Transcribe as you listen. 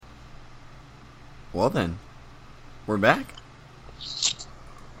Well then, we're back.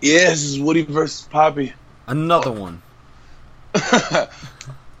 Yeah, this is Woody versus Poppy. Another one.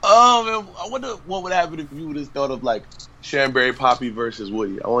 Oh man, I wonder what would happen if you would have thought of like Shanberry Poppy versus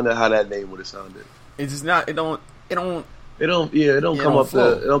Woody. I wonder how that name would have sounded. It's just not. It don't come don't up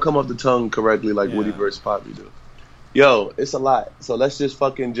flow. it don't come off the tongue correctly like Yeah. Woody versus Poppy do. Yo, it's a lot. So let's just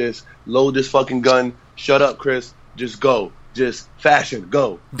fucking just load this fucking gun. Shut up, Chris. Just go. Just fashion.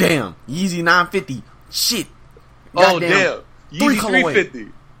 Go. Damn. Yeezy 950. Shit. Oh Goddamn. damn. Three Yeezy colorway.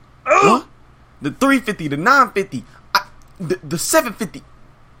 350. Huh? The 350, the 950, the 750.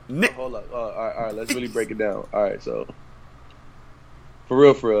 Hold up. All right. Let's really break it down. All right. So for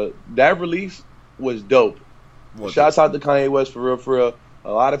real, that release was dope. Shouts out to Kanye West for real.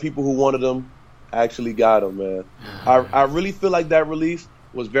 A lot of people who wanted them actually got them, man. I really feel like that release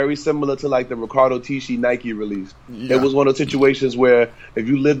was very similar to like the Ricardo Tisci Nike release. Yeah. It was one of those situations where if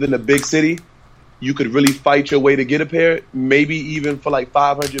you lived in a big city, you could really fight your way to get a pair, maybe even for like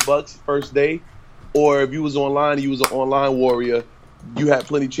 $500 first day. Or if you was online and you was an online warrior, you had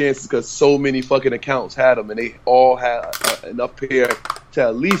plenty of chances because so many fucking accounts had them and they all had enough pair to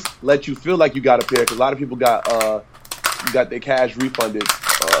at least let you feel like you got a pair. Because a lot of people got their cash refunded.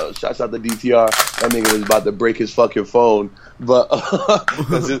 Shouts out to DTR. That nigga was about to break his fucking phone, but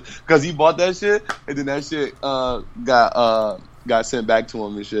because he bought that shit and then that shit got sent back to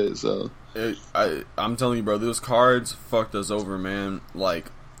him and shit. So I'm telling you, bro, those cards fucked us over, man. Like,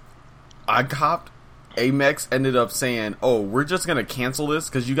 I copped. Amex ended up saying, "Oh, we're just gonna cancel this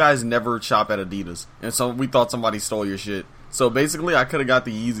because you guys never shop at Adidas," and so we thought somebody stole your shit. So basically, I could have got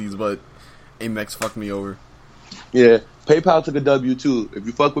the Yeezys, but Amex fucked me over. Yeah, PayPal took a W too. If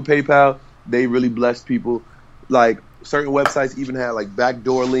you fuck with PayPal, they really blessed people. Like certain websites even had like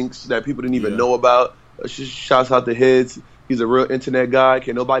backdoor links that people didn't even know about. Shouts out to Heads. He's a real internet guy.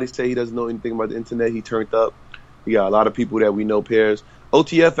 Can nobody say he doesn't know anything about the internet? He turned up. He got a lot of people that we know pairs.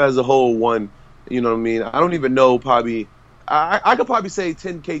 OTF as a whole won. You know what I mean? I don't even know probably. I could probably say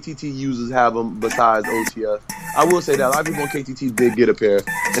 10 KTT users have them besides OTF. I will say that a lot of people on KTT did get a pair.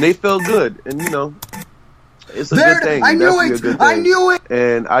 And they felt good. And, you know, it's a good thing. I knew it!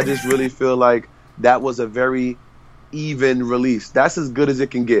 And I just really feel like that was a very even release. That's as good as it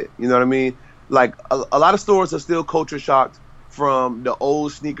can get. You know what I mean? Like, a lot of stores are still culture shocked from the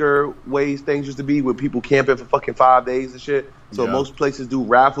old sneaker ways things used to be with people camping for fucking 5 days and shit. So most places do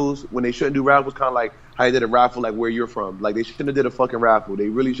raffles when they shouldn't do raffles, kind of like how they did a raffle like where you're from. Like they shouldn't have did a fucking raffle. They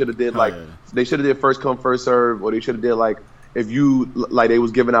really should have did they should have did first come first serve, or they should have did like if you like they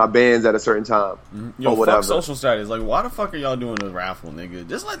was giving out bands at a certain time or whatever. Fuck social status. Like, why the fuck are y'all doing a raffle, nigga?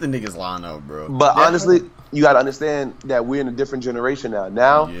 Just let the niggas line up, bro. But honestly, you got to understand that we're in a different generation now.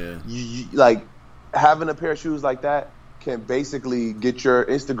 Now, you, like having a pair of shoes like that can basically get your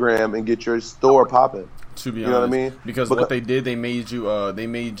Instagram and get your store popping. To be honest, you know what I mean? Because what they did, they made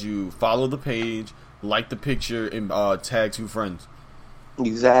you follow the page, like the picture, and tag 2 friends.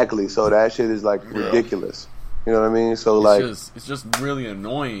 Exactly. So that shit is like ridiculous. You know what I mean? So it's just really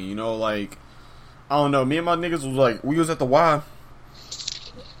annoying. You know, like I don't know. Me and my niggas was like, we was at the Y.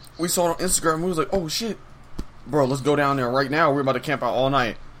 We saw it on Instagram. We was like, oh shit, bro, let's go down there right now. We're about to camp out all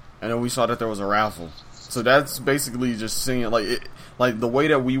night, and then we saw that there was a raffle. So that's basically just seeing like the way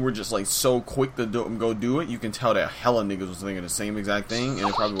that we were just like so quick to go do it. You can tell that hella niggas was thinking the same exact thing, and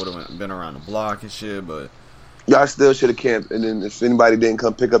it probably would have been around the block and shit. But y'all still should have camped, and then if anybody didn't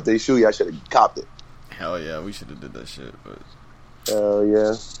come pick up their shoe, y'all should have copped it. Hell yeah, we should have did that shit. But hell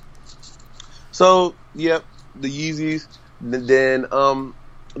yeah. So yep, the Yeezys. Then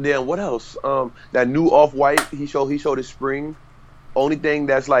what else? That new Off-White. He showed his spring. Only thing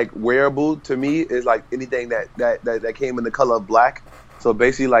that's like wearable to me is like anything that came in the color of black. So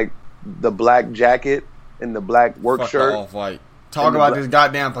basically like the black jacket and the black work shirt. Off-White. Talk about this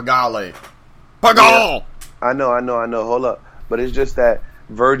goddamn Pagale. Pagal! Yeah. I know. Hold up. But it's just that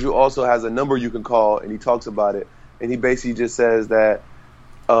Virgil also has a number you can call, and he talks about it. And he basically just says that,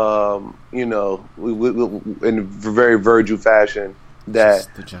 you know, in very Virgil fashion, that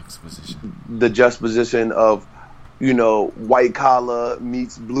the juxtaposition of, you know, white collar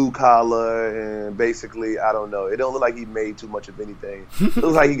meets blue collar, and basically, I don't know. It don't look like he made too much of anything. It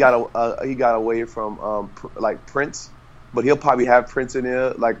looks like he got away from like Prince, but he'll probably have Prince in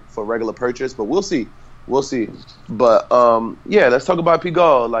there like for regular purchase. But we'll see. But yeah, let's talk about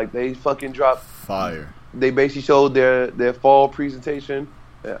Pigalle. Like they fucking dropped fire. They basically showed their fall presentation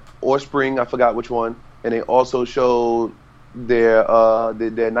or spring, I forgot which one, and they also showed their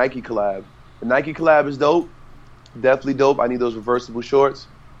Nike collab. The Nike collab is dope. Definitely dope. I need those reversible shorts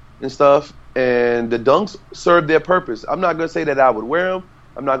and stuff. And the Dunks serve their purpose. I'm not going to say that I would wear them,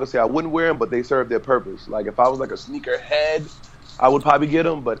 I'm not gonna say I wouldn't wear them, but they serve their purpose. Like if I was like a sneaker head, I would probably get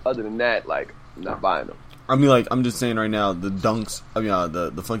them. But other than that, like I'm not buying them. I mean, like I'm just saying right now, the dunks. I mean,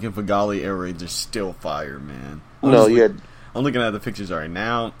 the fucking Fagali Air Raids are still fire, man. I'm looking at the pictures right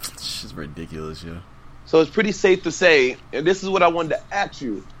now. It's just ridiculous, yo. So it's pretty safe to say, and this is what I wanted to ask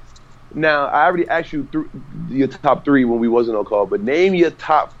you. Now, I already asked you your top 3 when we wasn't on call, but name your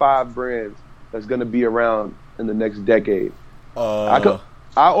top 5 brands that's going to be around in the next decade. I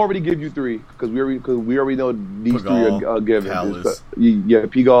already give you 3 because we already know these Pigalle, 3 are given. Palace. Yeah,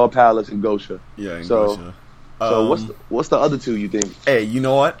 Pigalle, Palace, and Gosha. Yeah, and so, Gosha. So what's the other 2 you think? Hey, you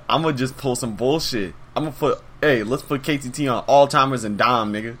know what? I'm gonna just pull some bullshit. I'm gonna put. Hey, let's put KTT on All Timers and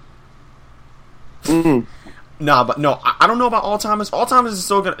Dom, nigga. Nah, but no, I don't know about All Timers. All Timers is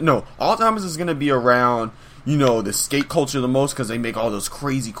still gonna All Timers is gonna be around. You know, the skate culture the most because they make all those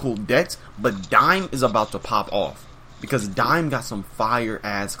crazy cool decks. But Dime is about to pop off because Dime got some fire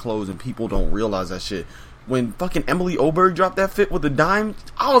ass clothes and people don't realize that shit. When fucking Emily Oberg dropped that fit with the Dime,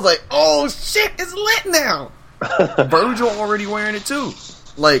 I was like, oh shit, it's lit now. Virgil already wearing it too.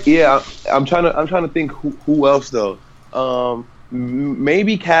 Like, yeah, I'm trying to think who else though.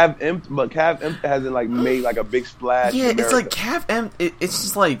 Maybe Cav Imp, but Cav Imp hasn't like made like a big splash. Yeah, it's like Cav Imp. It's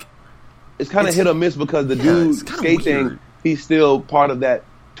just like it's kind of hit or miss because the dude skate thing, he's still part of that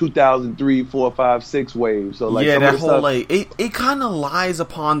 2003, 4, 5, 6 wave. So like, yeah, that whole stuff, like it kind of lies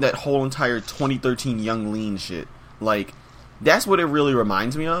upon that whole entire 2013 Young Lean shit. Like, that's what it really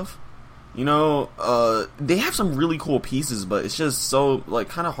reminds me of. You know, they have some really cool pieces, but it's just so like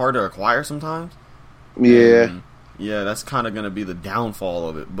kind of hard to acquire sometimes. Yeah. And, yeah, that's kind of gonna be the downfall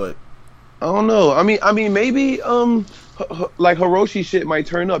of it, but I don't know. I mean, maybe like Hiroshi shit might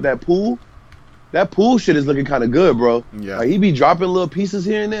turn up. That pool shit is looking kind of good, bro. Yeah, like, he be dropping little pieces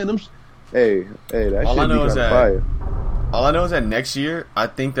here and there. Hey, that all shit I know be is that fire. All I know is that next year, I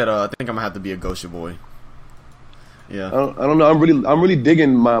think I'm gonna have to be a Gosha boy. Yeah, I don't know. I'm really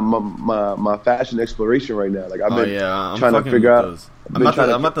digging my fashion exploration right now. Like I've been I'm trying to figure out. I'm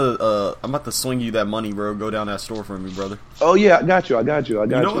about to swing you that money, bro. Go down that store for me, brother. Oh yeah, I got you. You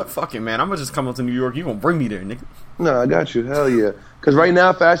know what? Fuck it, man. I'm gonna just come up to New York. You gonna bring me there, nigga? No, I got you. Hell yeah. Because right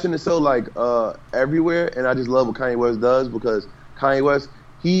now, fashion is so like everywhere, and I just love what Kanye West does because Kanye West,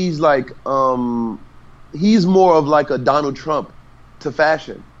 he's like he's more of like a Donald Trump to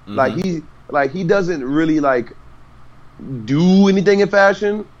fashion. Mm-hmm. He doesn't really like do anything in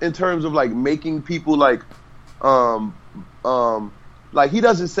fashion in terms of like making people like he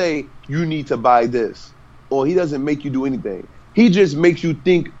doesn't say you need to buy this or he doesn't make you do anything. He just makes you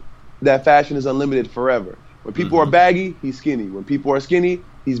think that fashion is unlimited forever. When people are baggy, he's skinny. When people are skinny,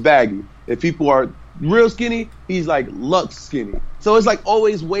 he's baggy. If people are real skinny, he's like Lux skinny. So it's like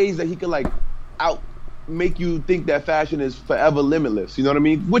always ways that he can like make you think that fashion is forever limitless. You know what I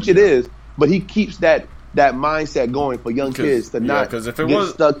mean? Which it is, but he keeps that mindset going for young kids to not get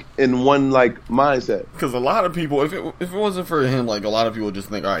stuck in one like mindset. Because a lot of people, if it wasn't for him, like a lot of people would just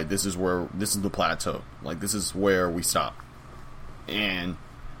think, all right, this is the plateau. Like this is where we stop. And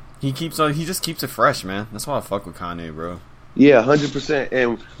he just keeps it fresh, man. That's why I fuck with Kanye, bro. Yeah, 100%.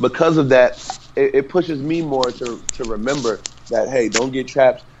 And because of that, it pushes me more to remember that, hey, don't get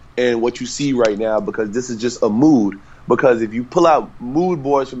trapped in what you see right now because this is just a mood. Because if you pull out mood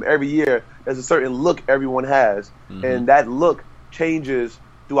boards from every year, there's a certain look everyone has. Mm-hmm. And that look changes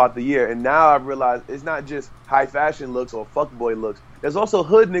throughout the year. And now I've realized it's not just high fashion looks or fuckboy looks. There's also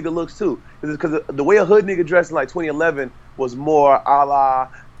hood nigga looks too. Because the way a hood nigga dressed in like 2011 was more a la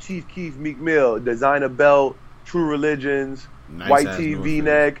Chief Keef, Meek Mill, designer belt, True Religions, nice white tee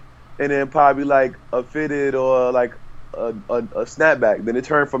V-neck, and then probably like a fitted or like a snapback. Then it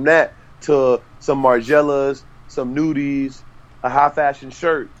turned from that to some Margielas, some nudies, a high fashion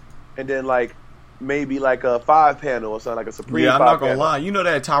shirt, and then like maybe like a 5-panel or something, like a Supreme. Yeah, I'm not gonna lie. You know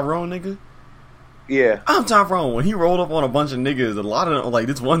that Tyrone nigga? Yeah. I'm Tyrone. When he rolled up on a bunch of niggas, a lot of them, like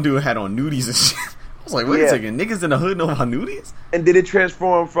this one dude had on nudies and shit. I was like, wait a second, niggas in the hood know about nudies? And did it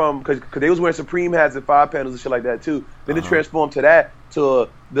transform from, because they was wearing Supreme hats and 5-panels and shit like that too. Then it transformed to that, to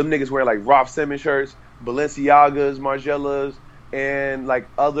them niggas wearing like Ralph Simmons shirts, Balenciagas, Margielas, and like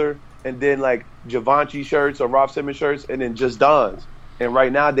other, and then like Givenchy shirts or Ralph Simmons shirts, and then just Don's. And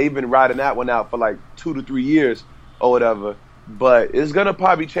right now they've been riding that one out for like 2 to 3 years or whatever. But it's gonna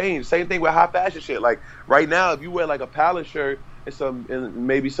probably change. Same thing with high fashion shit. Like right now, if you wear like a Palace shirt and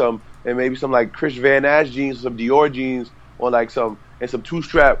maybe some like Chris Van Ash jeans, some Dior jeans, or like some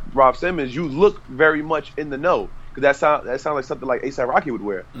 2-strap Ralph Simmons, you look very much in the know. Because that sounds like something like A$AP Rocky would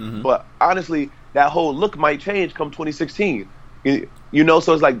wear. Mm-hmm. But honestly, that whole look might change come 2016. You know,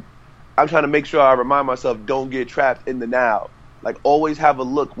 so it's like I'm trying to make sure I remind myself, don't get trapped in the now. Like always have a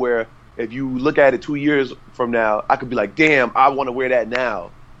look where if you look at it 2 years from now, I could be like, damn, I want to wear that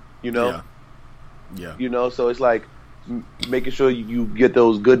now. You know? Yeah. You know, so it's like making sure you get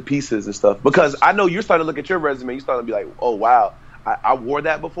those good pieces and stuff. Because I know you're starting to look at your resume, you're starting to be like, oh wow, I wore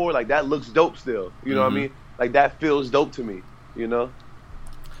that before. Like that looks dope still. You know what I mean? Like that feels dope to me. You know?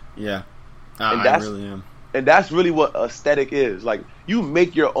 Yeah. And I really am. And that's really what aesthetic is. Like, you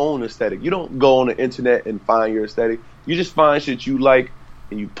make your own aesthetic. You don't go on the internet and find your aesthetic. You just find shit you like,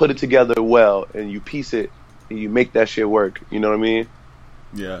 and you put it together well, and you piece it, and you make that shit work. You know what I mean?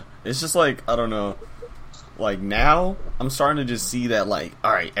 Yeah. It's just like, I don't know. Like, now, I'm starting to just see that, like,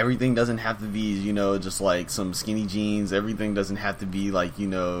 alright, everything doesn't have to be, you know, just like some skinny jeans. Everything doesn't have to be, like, you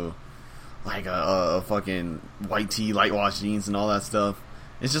know, like a fucking white tee, light wash jeans and all that stuff.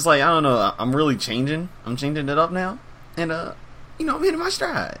 It's just like, I don't know, I'm really changing. I'm changing it up now. And, you know, I'm hitting my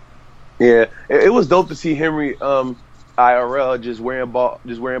stride. Yeah. It was dope to see Henry IRL just wearing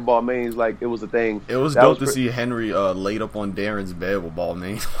Balmains like it was a thing. It was dope to see Henry laid up on Darren's bed with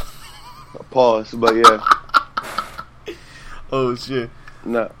Balmain. Pause, but yeah. Oh, shit.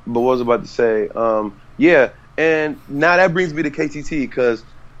 No, but what was I about to say? Yeah, and now that brings me to KTT, because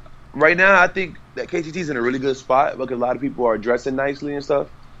right now I think that KTT's in a really good spot because a lot of people are dressing nicely and stuff.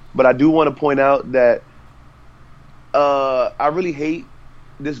 But I do want to point out that I really hate,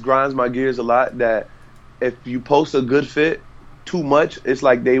 this grinds my gears a lot, that if you post a good fit too much, it's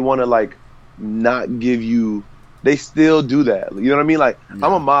like they want to like not give you, they still do that. You know what I mean? Like, yeah.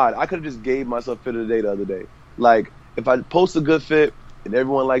 I'm a mod. I could have just gave myself fit of the day the other day. Like, if I post a good fit and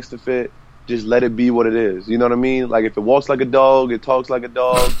everyone likes the fit, just let it be what it is. You know what I mean? Like, if it walks like a dog, it talks like a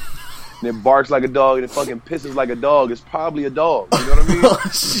dog, and it barks like a dog, and it fucking pisses like a dog, it's probably a dog. You know what I mean? Oh,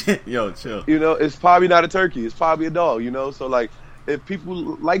 shit. Yo, chill. You know, it's probably not a turkey. It's probably a dog, you know? So, like, if people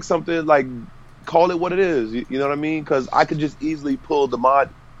like something, like, call it what it is. You know what I mean? Because I could just easily pull the mod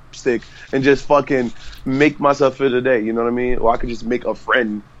stick and just fucking make myself fit the day. You know what I mean? Or I could just make a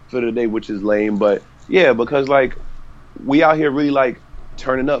friend fit the day, which is lame. But, yeah, because, like, we out here really, like,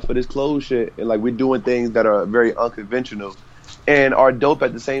 turning up for this clothes shit, and like we're doing things that are very unconventional and are dope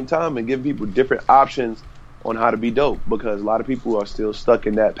at the same time, and giving people different options on how to be dope, because a lot of people are still stuck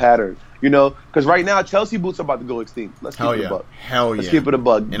in that pattern, you know, because right now Chelsea boots are about to go extinct. Let's keep it a buck. Let's keep it a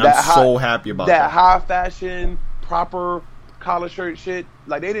buck. And I'm so happy about that. High fashion, proper collar shirt shit,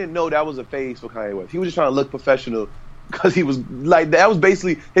 like they didn't know that was a phase for Kanye West. He was just trying to look professional because he was like, that was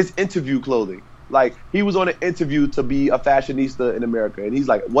basically his interview clothing. Like, he was on an interview to be a fashionista in America, and he's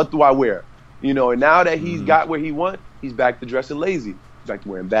like, what do I wear? You know, and now that he's got where he wants, he's back to dressing lazy. He's back to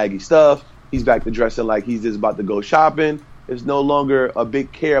wearing baggy stuff. He's back to dressing like he's just about to go shopping. There's no longer a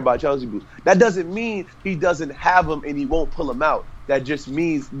big care about Chelsea boots. That doesn't mean he doesn't have them and he won't pull them out. That just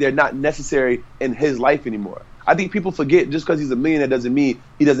means they're not necessary in his life anymore. I think people forget just because he's a millionaire doesn't mean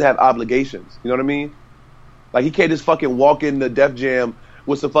he doesn't have obligations. You know what I mean? Like, he can't just fucking walk in the Def Jam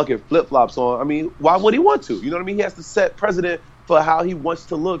with some fucking flip-flops on. I mean, why would he want to? You know what I mean? He has to set precedent for how he wants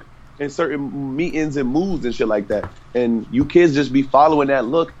to look in certain meetings and moods and shit like that. And you kids just be following that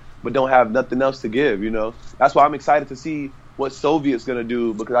look, but don't have nothing else to give, you know? That's why I'm excited to see what Soviet's going to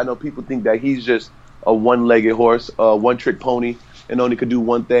do, because I know people think that he's just a one-legged horse, a one-trick pony, and only could do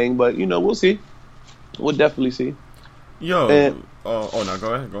one thing. But, you know, we'll see. We'll definitely see. Yo. And, no,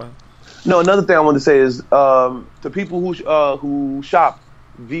 go ahead. No, another thing I want to say is to people who shop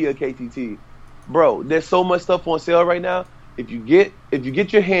via KTT, bro, there's so much stuff on sale right now. If you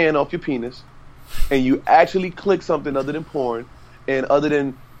get your hand off your penis and you actually click something other than porn and other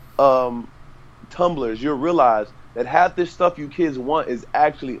than tumblers, you'll realize that half this stuff you kids want is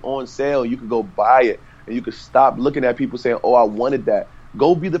actually on sale. You can go buy it, and you can stop looking at people saying, oh, I wanted that.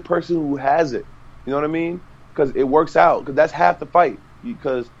 Go be the person who has it. You know what I mean? Because it works out. Because that's half the fight.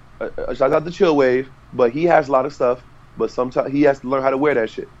 Because shout out to Chill Wave, but he has a lot of stuff. But sometimes he has to learn how to wear that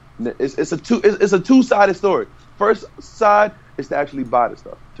shit. It's a two-sided story. First side is to actually buy the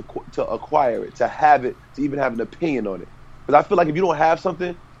stuff, to acquire it, to have it, to even have an opinion on it. Because I feel like if you don't have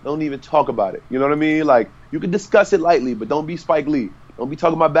something, don't even talk about it. You know what I mean? Like, you can discuss it lightly, but don't be Spike Lee. Don't be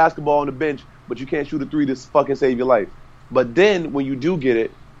talking about basketball on the bench, but you can't shoot a three to fucking save your life. But then when you do get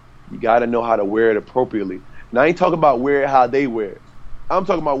it, you got to know how to wear it appropriately. Now, I ain't talking about wear it how they wear it. I'm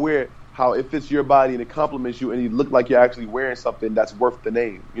talking about wear it how it fits your body and it compliments you, and you look like you're actually wearing something that's worth the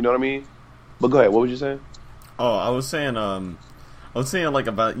name. You know what I mean? But go ahead. What was you saying? Oh, I was saying like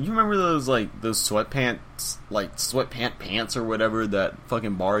about, you remember those sweatpants, like sweatpant pants or whatever that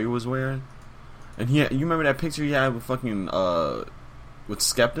fucking Barry was wearing? And you remember that picture he had with fucking with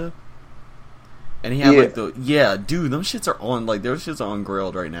Skepta? And he had dude, them shits are on, like, those shits are on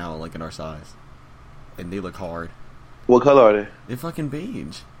grilled right now, like in our size, and they look hard. What color are they? They're fucking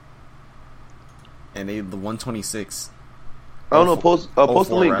beige. And they the 126. I don't know. Post the 04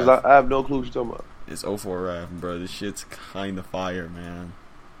 link because RAV. I have no clue what you're talking about. It's 04 RAV, bro. This shit's kind of fire, man.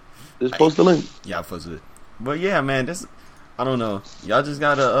 Just post the link. Yeah, I posted it. But yeah, man, this I don't know. Y'all just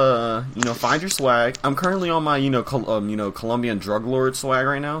gotta find your swag. I'm currently on my Colombian drug lord swag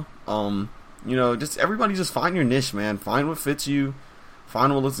right now. Just everybody just find your niche, man. Find what fits you.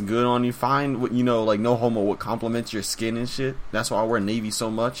 Find what looks good on you. Find what like no homo, what complements your skin and shit. That's why I wear navy so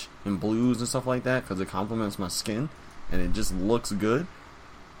much and blues and stuff like that, because it complements my skin and it just looks good.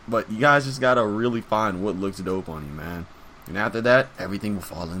 But you guys just gotta really find what looks dope on you, man. And after that, everything will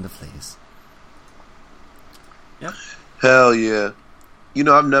fall into place. Yep. Hell yeah.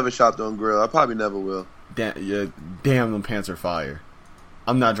 I've never shopped on Grill. I probably never will. Damn, them pants are fire.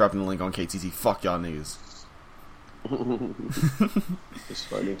 I'm not dropping the link on KTT. Fuck y'all niggas. It's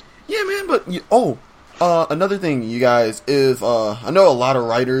funny. Yeah, man, but another thing, you guys, if I know a lot of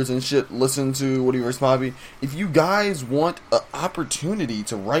writers and shit listen to Woody vs. Bobby. If you guys want an opportunity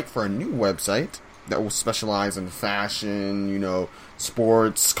to write for a new website that will specialize in fashion,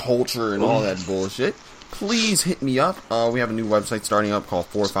 sports, culture, and all that bullshit, please hit me up. We have a new website starting up called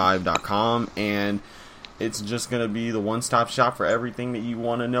 45.com, and it's just gonna be the one-stop shop for everything that you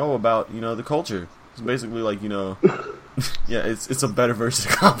want to know about, the culture. It's basically like, yeah, it's a better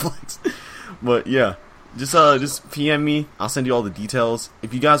version of Complex. But yeah, just PM me. I'll send you all the details.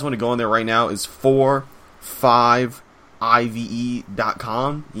 If you guys want to go on there right now, it's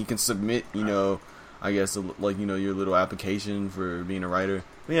 45ive.com. You can submit, I guess, like, your little application for being a writer.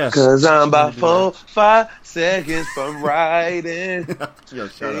 But yeah. Cause I'm about 4-5 seconds from writing. Yo,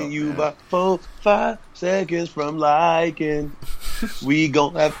 shut and up, you man. about 4-5 seconds from liking. We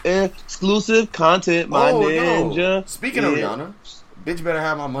gon' have exclusive content, my ninja. Yo. Speaking of Rihanna, bitch better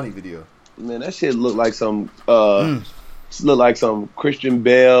have my money video. Man, that shit look like some Christian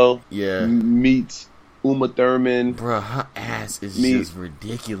Bale meets Uma Thurman. Bruh, her ass is just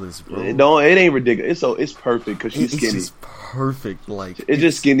ridiculous, bro. It ain't ridiculous. It's perfect because she's skinny. It's just perfect, like it's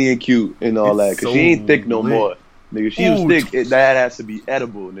just skinny and cute and all that. Because she ain't thick no more, nigga. She was thick. That has to be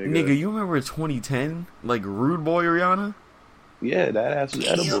edible, nigga. Nigga, you remember 2010, like Rude Boy Rihanna? Yeah, that ass was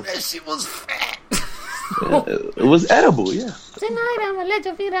edible. Yo, that shit was fat. Yeah, it was edible, yeah. Tonight I'm gonna let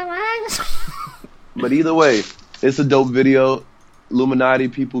you feel that. But either way, it's a dope video. Illuminati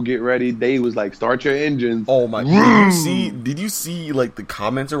people, get ready. They was like, start your engines. Oh my! Did you see like the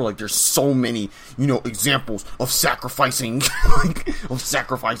comments? Or like, there's so many, examples of sacrificing, of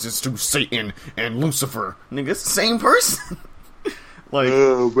sacrifices to Satan and Lucifer. Nigga, it's the same person. Like,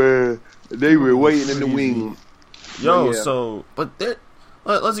 oh man, they were waiting in the wing. Yo, yeah.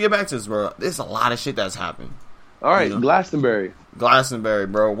 let's get back to this, bro. There's a lot of shit that's happened. All right, Glastonbury,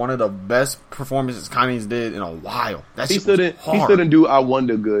 bro. One of the best performances Kanye's did in a while. He still didn't do I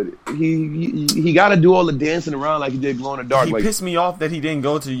Wonder good. He got to do all the dancing around like he did Glow in the Dark. He pissed me off that he didn't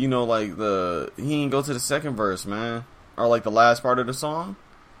go to he didn't go to the second verse, man, or like the last part of the song.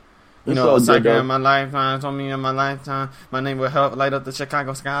 It's like in my lifetime, told me in my lifetime, my name will help light up the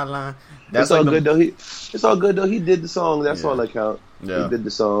Chicago skyline. It's all good though. It's all good though. He did the song. That's all that counts. Yeah. He did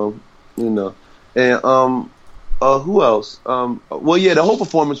the song. And who else? Well, yeah, the whole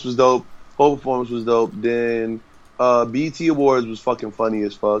performance was dope. Then BET Awards was fucking funny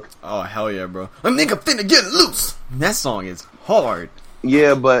as fuck. Oh hell yeah, bro! A nigga finna get loose. That song is hard.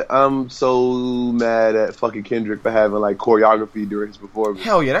 Yeah, but I'm so mad at fucking Kendrick for having like choreography during his performance.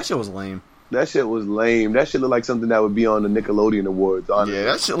 Hell yeah, that shit was lame. That shit was lame. That shit looked like something that would be on the Nickelodeon Awards, honestly. Yeah,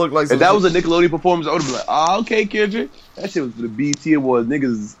 that shit looked like if that was a Nickelodeon performance, I would have been like, oh, okay, Kendrick. That shit was for the BET Awards.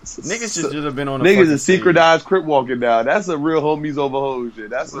 Niggas should have been on niggas is secretized crip walking down. That's a real homies over hoes shit.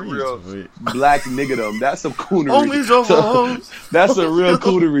 That's a real black niggerdom. That's some coonery. Homies over hoes. That's a real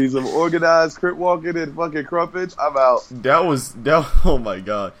coonery. Some organized crip walking and fucking crumpage. I'm out. That oh my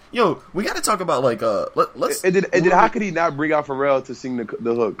god. Yo, we gotta talk about like let's how could he not bring out Pharrell to sing the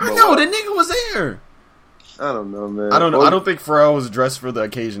hook? I know, the nigga was there. I don't know, man. I don't know. I don't think Pharrell was dressed for the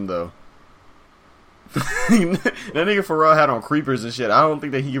occasion though. That nigga Pharrell had on creepers and shit. I don't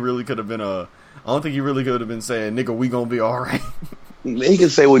think he really could have been saying, nigga, we gonna be alright. He can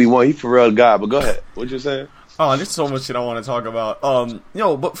say what he want. He Pharrell God, but go ahead. What you saying? Oh, there's so much shit I want to talk about.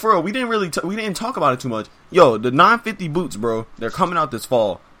 But for real, we didn't talk about it too much. Yo, the 950 boots, bro, they're coming out this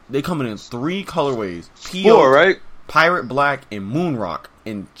fall. They coming in 3 colorways. Four, right? Pirate Black and Moonrock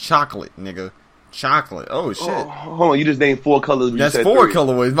and chocolate, nigga. Chocolate. Oh shit. Oh, hold on, you just named 4 colors. That's 4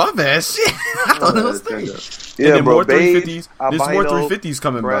 colorways. My bad. Shit. I thought it was 3. Yeah, and then bro. more 350s. Beige, There's more 350s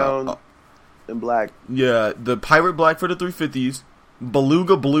coming, brown, bro. and black. Yeah, the Pirate Black for the 350s,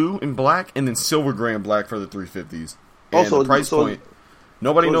 Beluga Blue and black, and then Silver Gray and black for the 350s. And Also, the price so- point,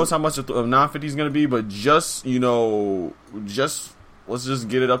 nobody so- knows how much a 950 is going to be, but just, let's just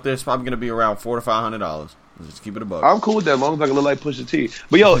get it up there. It's probably going to be around $400 to $500. Let's just keep it above. I'm cool with that as long as I can look like Pusha T.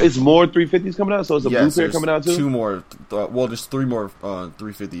 But yo, it's more 350s coming out, so it's a blue pair there's coming out too. two more. There's three more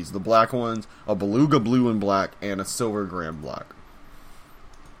 350s. The black ones, a beluga blue and black, and a silver grand black.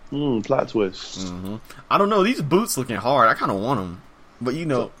 Plot twist. I don't know. These boots looking hard. I kind of want them, but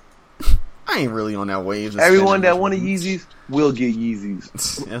I ain't really on that wave. Everyone that wanted Yeezys will get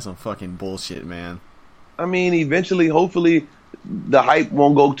Yeezys. That's some fucking bullshit, man. I mean, eventually, hopefully, the hype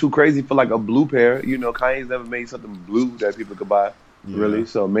won't go too crazy for like a blue pair. Kanye's never made something blue that people could buy, really.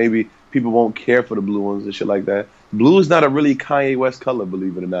 So maybe people won't care for the blue ones and shit like that. Blue is not a really Kanye West color,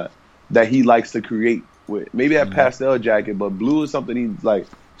 believe it or not, that he likes to create with. Maybe that pastel jacket, but blue is something he's like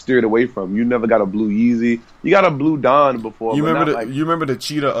steered away from. You never got a blue Yeezy. You got a blue Don before. You remember the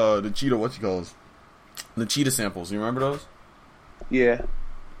cheetah? The cheetah, what you call those? The cheetah samples. You remember those? Yeah.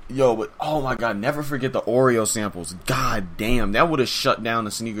 Yo, but oh my god, never forget the Oreo samples. God damn, that would have shut down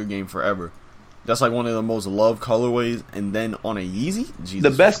the sneaker game forever. That's like one of the most loved colorways. And then on a Yeezy, Jesus.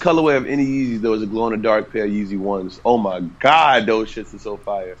 The best colorway of any Yeezy though is a glow in the dark pair of Yeezy ones. Oh my god, those shits are so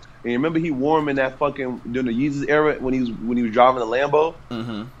fire. And you remember he wore them in that fucking during the Yeezus era when he was driving the Lambo.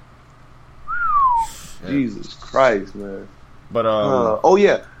 Mm-hmm. Jesus Christ, man. But oh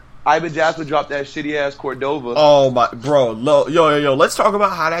yeah, Ivan Jasper dropped that shitty ass Cordova. Oh my, bro, yo, let's talk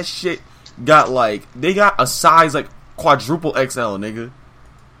about how that shit got they got a size like quadruple XL, nigga.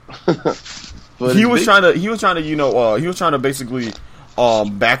 He was trying to basically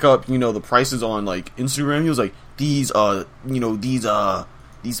back up, the prices on like Instagram. He was like,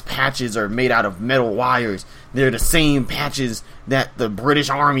 these patches are made out of metal wires. They're the same patches that the British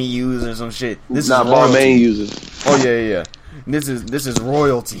Army use or some shit. This not is royalty. Balmain uses. Oh yeah. This is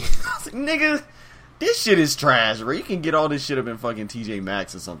royalty. I was like, nigga, this shit is trash, bro. You can get all this shit up in fucking TJ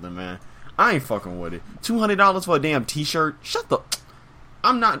Maxx or something, man. I ain't fucking with it. $200 for a damn t-shirt? Shut the.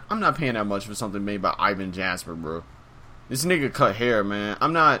 I'm not paying that much for something made by Ivan Jasper, bro. This nigga cut hair, man.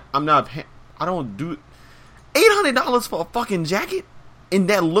 I don't do $800 for a fucking jacket, and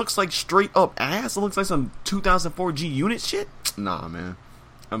that looks like straight up ass. It looks like some 2004 G Unit shit. Nah, man.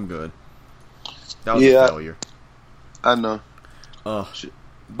 I'm good. That was a failure. I know. Shit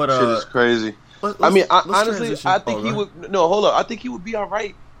is crazy. Honestly, I think he would. No, hold up. I think he would be all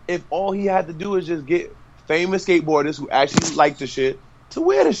right if all he had to do is just get famous skateboarders who actually like the shit to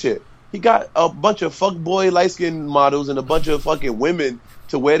wear the shit. He got a bunch of fuckboy light skinned models and a bunch of fucking women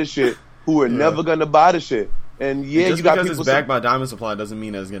to wear the shit who are never gonna buy the shit. And just you got because people it's backed by Diamond Supply doesn't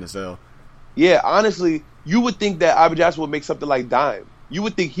mean that it's gonna sell. Yeah, honestly, you would think that Ivan Jasper would make something like Dime. You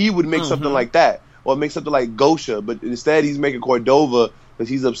would think he would make something like that, or make something like Gosha, but instead he's making Cordova because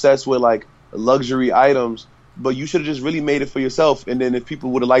he's obsessed with like luxury items. But you should have just really made it for yourself, and then if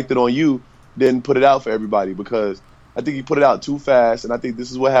people would have liked it on you, then put it out for everybody. Because I think he put it out too fast, and I think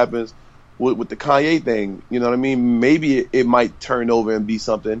this is what happens with the Kanye thing. You know what I mean? Maybe it might turn over and be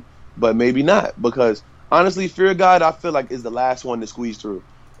something, but maybe not. Because honestly, Fear of God, I feel like is the last one to squeeze through,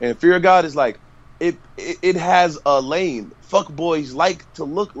 and Fear of God is like it has a lane. Fuck boys like to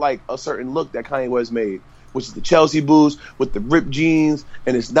look like a certain look that Kanye West made, which is the Chelsea boots with the ripped jeans,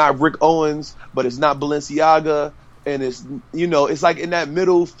 and it's not Rick Owens, but it's not Balenciaga, and it's it's like in that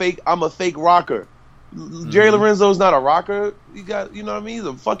middle fake. I'm a fake rocker. Jerry Lorenzo's not a rocker. You got what I mean? He's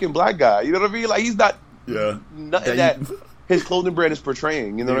a fucking black guy. You know what I mean? Like he's not nothing that his clothing brand is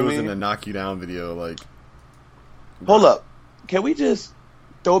portraying. You know what I mean? He was in the Knock You Down video. Like, hold up, can we just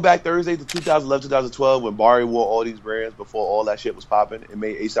throw back Thursday to 2011, 2012 when Barry wore all these brands before all that shit was popping and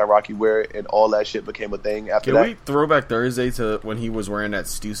made A$AP Rocky wear it and all that shit became a thing after that? Can we throw back Thursday to when he was wearing that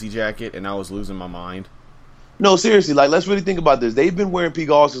Stussy jacket and I was losing my mind? No, seriously, like let's really think about this. They've been wearing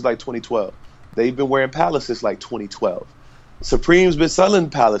Pigalle since like 2012. They've been wearing Palace since like 2012. Supreme's been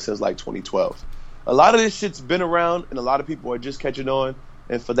selling Palace since like 2012. A lot of this shit's been around and a lot of people are just catching on,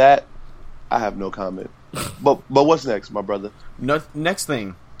 and for that, I have no comment. But what's next, my brother? Next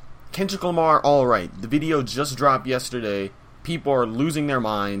thing, Kendrick Lamar, all right. The video just dropped yesterday. People are losing their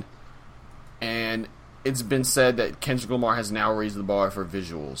mind, and it's been said that Kendrick Lamar has now raised the bar for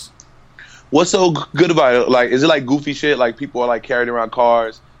visuals. What's so good about it? Like, is it like goofy shit? Like people are like carrying around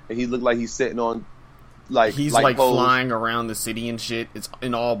cars, and he looked like he's sitting on he's like flying around the city and shit. It's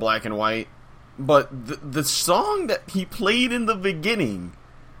in all black and white. But the song that he played in the beginning.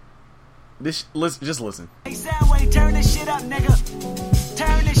 Just listen. Hey, Soundwave, turn this shit up, nigga.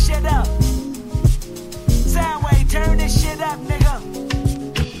 Turn this shit up. Soundwave, turn this shit up, nigga.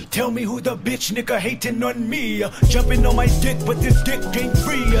 Tell me who the bitch nigga hating on me. Jumping on my dick, but this dick ain't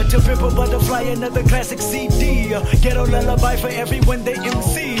free. To Pimp a Butterfly, another classic CD. Ghetto lullaby for everyone they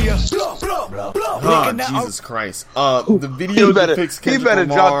MC. Blah, blah, blah, blah. Oh, Jesus Christ. The video depicts Kendrick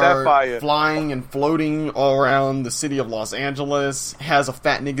drop that Lamar fire. flying and floating all around the city of Los Angeles. Has a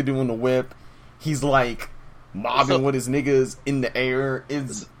fat nigga doing the whip. He's like mobbing with his niggas in the air.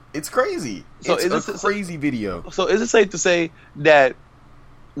 It's crazy. So it's a crazy video. So is it safe to say that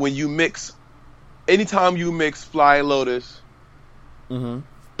when you mix, anytime you mix Flying Lotus,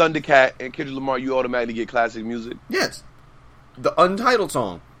 Thundercat, and Kendrick Lamar, you automatically get classic music? Yes. The Untitled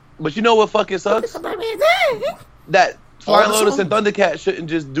song. But you know what fucking sucks? That Flying Lotus and Thundercat shouldn't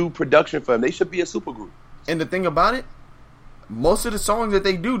just do production for them. They should be a supergroup. And the thing about it, most of the songs that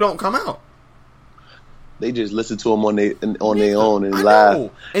they do don't come out. They just listen to them on their own and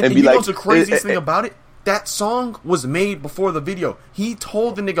laugh. And be you know like, what's the craziest thing about it? That song was made before the video. He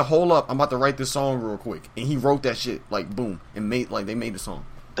told the nigga, hold up, I'm about to write this song real quick. And he wrote that shit, like, boom. And they made the song.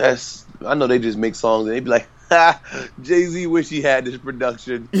 I know they just make songs and they be like, ha, Jay-Z wish he had this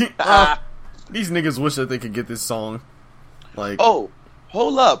production. These niggas wish that they could get this song. Like, oh,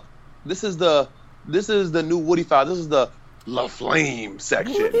 hold up. This is the new Woody file. This is the La Flame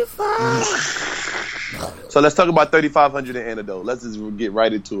section. So let's talk about 3500 and Antidote. Let's just get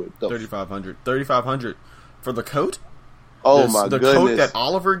right into it. 3500 for the coat. Oh my the goodness! The coat that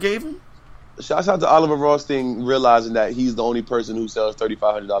Oliver gave him. Shouts out to Oliver Rothstein realizing that he's the only person who sells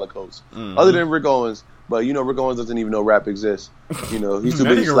 $3,500 coats, other than Rick Owens. But you know, Rick Owens doesn't even know rap exists. You know, he's too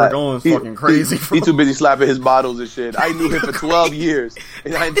busy slapping. Fucking crazy. He's too busy slapping his bottles and shit. I knew him for 12 years,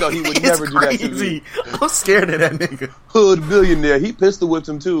 and I thought he would never do that to me. I'm scared of that nigga. Hood billionaire. He pistol whipped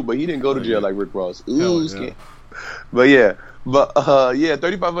him too, but he didn't go to jail like Rick Ross. Ooh, yeah. But yeah,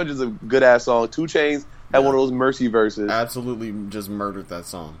 3500 is a good ass song. 2 Chainz had one of those Mercy verses. Absolutely, just murdered that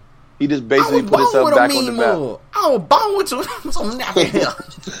song. He just basically put himself back on the map. I was born with some nappy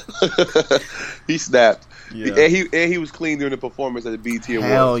hair. He snapped. Yeah. And he was clean during the performance at the BET Awards.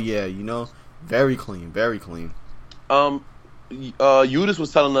 Hell yeah, you know, very clean, very clean. Udis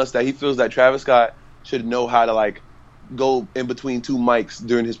was telling us that he feels that Travis Scott should know how to like go in between 2 mics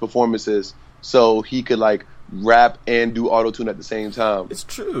during his performances, so he could like rap and do auto-tune at the same time. It's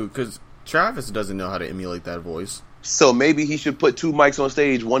true, because Travis doesn't know how to emulate that voice. So maybe he should put 2 mics on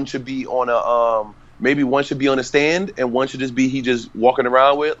stage. One should be on maybe one should be on a stand, and one should just be he just walking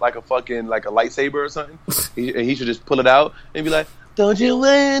around with like a fucking like a lightsaber or something. And he should just pull it out and be like, "Don't you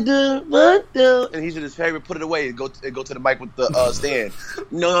wonder what do?" And he should just put it away and go to the mic with the stand.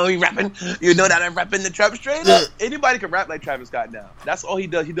 No, he rapping. You know that I'm rapping the trap straight up. Anybody can rap like Travis Scott now. That's all he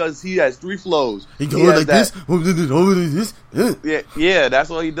does. He has 3 flows. He goes like this. Yeah, that's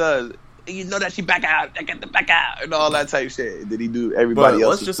all he does. You know that she back out, I get the back out, and all that type shit. Did he do everybody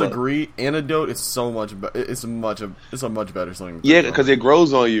else? Let's just agree, Antidote is so much. It's a much better song. Yeah, because it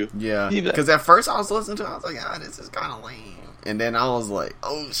grows on you. Yeah, because at first I was listening to it, I was like, this is kind of lame, and then I was like,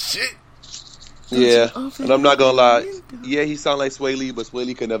 oh shit. Yeah, and I'm not gonna lie. Yeah, he sound like Sway Lee, but Sway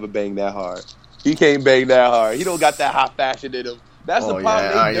Lee could never bang that hard. He can't bang that hard. He don't got that hot fashion in him. That's the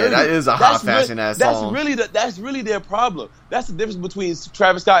problem. Yeah, that is a hot fashion ass song. That's really their problem. That's the difference between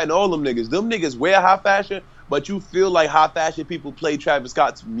Travis Scott and all them niggas. Them niggas wear high fashion, but you feel like high fashion people play Travis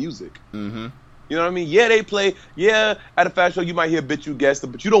Scott's music. Mm-hmm. You know what I mean? Yeah, they play. Yeah, at a fashion show you might hear "Bitch You Guessed It,"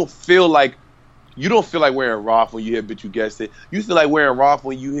 but you don't feel like wearing Roth when you hear "Bitch You Guessed It." You feel like wearing Roth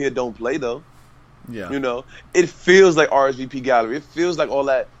when you hear "Don't Play" though. Yeah. You know, it feels like RSVP Gallery. It feels like all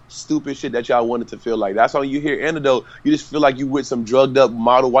that stupid shit that y'all wanted to feel like. That's why you hear Antidote, you just feel like you with some drugged up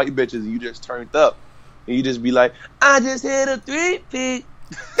model white bitches and you just turned up. And you just be like, I just hit a 3-peat.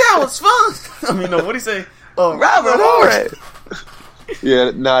 That was fun. I mean, no, what'd he say? Robert Horry.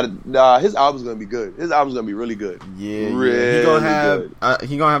 Yeah, nah, his album's gonna be good. His album's gonna be really good. Yeah, really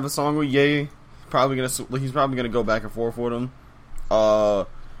he gonna have a song with Ye. He's probably gonna go back and forth with him. Oh,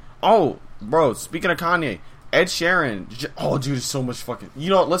 bro, speaking of Kanye, Ed Sheeran. Oh, dude, it's so much fucking. You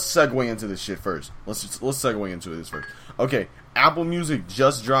know what? Let's segue into this shit first. Let's segue into this first. Okay, Apple Music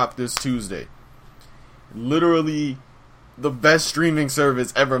just dropped this Tuesday. Literally, the best streaming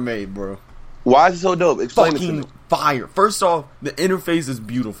service ever made, bro. Why is it so dope? Explain fucking it to me. Fire. First off, the interface is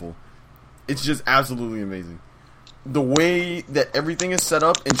beautiful. It's just absolutely amazing. The way that everything is set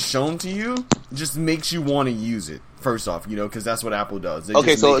up and shown to you just makes you want to use it. First off, you know, because that's what Apple does.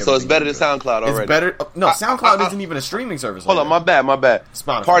 Okay, so it's better than SoundCloud already. It's better. No, SoundCloud isn't even a streaming service. Hold on, my bad.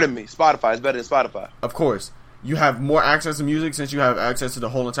 Spotify. Pardon me. Spotify is better than Spotify. Of course. You have more access to music since you have access to the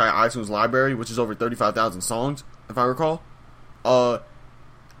whole entire iTunes library, which is over 35,000 songs, if I recall. The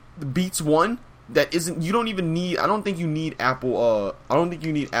Beats One, that isn't. You don't even need. I don't think you need Apple. I don't think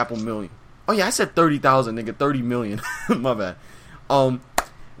you need Apple Million. Oh yeah, I said 30,000, nigga. 30 million. My bad.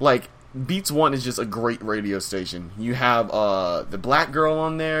 Like Beats One is just a great radio station. You have the black girl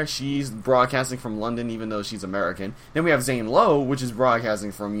on there. She's broadcasting from London, even though she's American. Then we have Zane Lowe, which is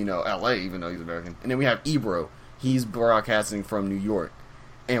broadcasting from LA, even though he's American. And then we have Ebro. He's broadcasting from New York.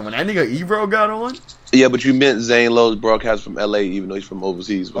 And when that nigga Ebro got on, yeah, but you meant Zane Lowe's broadcast from LA, even though he's from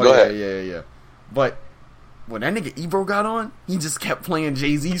overseas. But go ahead. Yeah. But when that nigga Ebro got on, he just kept playing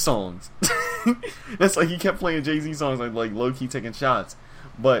Jay-Z songs. That's like he kept playing Jay-Z songs, like low key taking shots.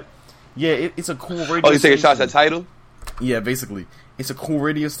 But yeah, it's a cool radio. Oh, he's taking shots at Tidal? Yeah, basically, it's a cool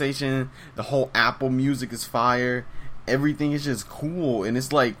radio station. The whole Apple Music is fire. Everything is just cool, and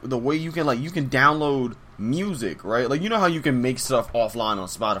it's like the way you can download music, right? Like, you know how you can make stuff offline on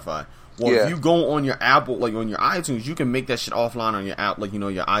Spotify. Well, if you go on your Apple, like on your iTunes, you can make that shit offline on your app, like your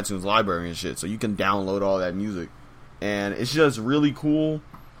iTunes library and shit. So you can download all that music, and it's just really cool.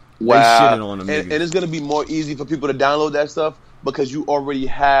 Wow, they shitting on them and it's gonna be more easy for people to download that stuff because you already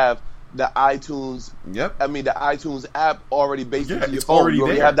have the iTunes. Yep. I mean, the iTunes app already baked into your it's phone. already You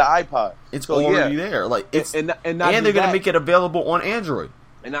already there. have the iPod. It's already there. Like it's and they're gonna make it available on Android.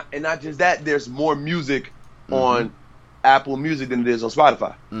 And not just that, there's more music on Apple Music than it is on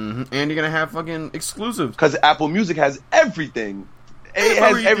Spotify. Mm-hmm. And you're gonna have fucking exclusives because Apple Music has everything. It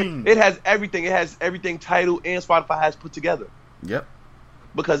has everything. It has everything Tidal and Spotify has put together. Yep.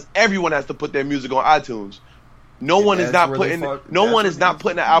 Because everyone has to put their music on iTunes. No one is not putting an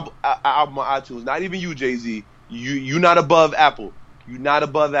album on iTunes. Not even you, Jay-Z. You're not above Apple. You're not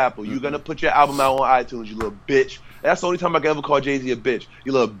above Apple. You're gonna put your album out on iTunes, you little bitch. That's the only time I can ever call Jay-Z a bitch.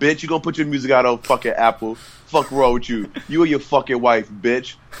 You little bitch. You gonna put your music out on fucking Apple? Fuck wrong with you? You and your fucking wife,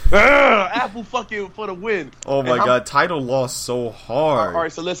 bitch. Apple fucking for the win. Oh my god, Tidal lost so hard. All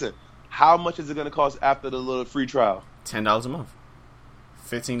right, so listen. How much is it gonna cost after the little free trial? $10 a month.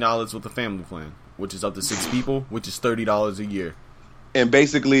 $15 with the family plan, which is up to 6 people, which is $30 a year. And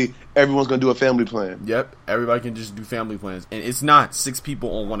basically, everyone's gonna do a family plan. Yep, everybody can just do family plans, and it's not 6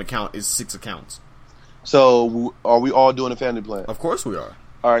 people on one account; it's 6 accounts. So, are we all doing a family plan? Of course we are.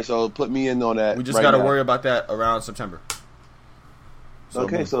 All right, so put me in on that. We just got to worry about that around September. So,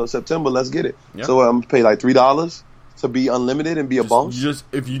 okay, so September, let's get it. Yep. So I'm gonna pay like $3 to be unlimited and be a boss.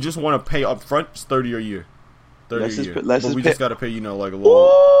 If you just want to pay up front, it's $30 a year. But we just got to pay, like a little.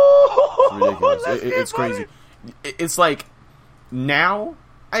 It's ridiculous. It's crazy. It's like now.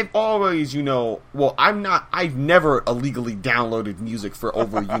 I've always, I've never illegally downloaded music for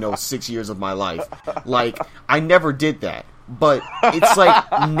over, 6 years of my life. Like, I never did that. But it's like,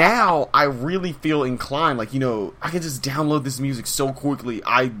 now I really feel inclined, like, I can just download this music so quickly.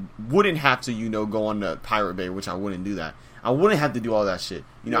 I wouldn't have to, go on the Pirate Bay, which I wouldn't do that. I wouldn't have to do all that shit.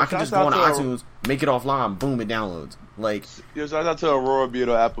 I can just go on iTunes, make it offline, boom, it downloads. Like, shout out to Aurora being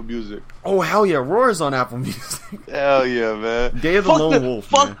on Apple Music. Oh hell yeah, Aurora's on Apple Music. Hell yeah, man. Day of the Lone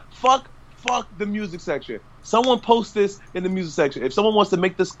Wolf. Man. Fuck the music section. Someone post this in the music section. If someone wants to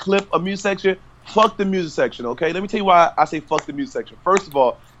make this clip a music section, fuck the music section. Okay, let me tell you why I say fuck the music section. First of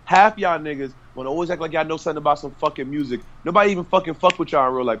all, half y'all niggas want to always act like y'all know something about some fucking music. Nobody even fucking fuck with y'all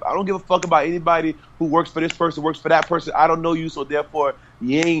in real life. I don't give a fuck about anybody who works for this person, works for that person. I don't know you, so therefore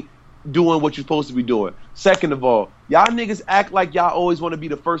you ain't doing what you're supposed to be doing. Second of all, y'all niggas act like y'all always want to be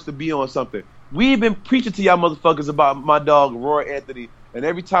the first to be on something. We've been preaching to y'all motherfuckers about my dog, Roy Anthony, and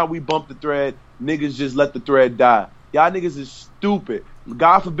every time we bump the thread, niggas just let the thread die. Y'all niggas is stupid.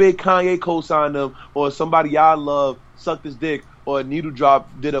 God forbid Kanye co-signed them, or somebody y'all love sucked his dick, or Needle Drop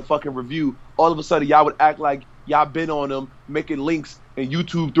did a fucking review. All of a sudden, y'all would act like y'all been on them, making links and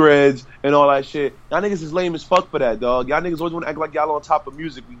YouTube threads and all that shit. Y'all niggas is lame as fuck for that, dog. Y'all niggas always want to act like y'all on top of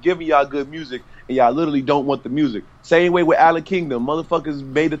music. We giving y'all good music, and y'all literally don't want the music. Same way with Allen Kingdom. Motherfuckers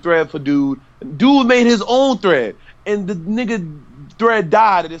made a thread for Dude. Dude made his own thread, and the nigga thread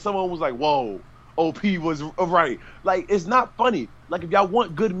died, and then someone was like, whoa, OP was right. Like, it's not funny. Like, if y'all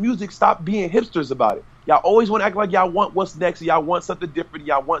want good music, stop being hipsters about it. Y'all always want to act like y'all want what's next, y'all want something different,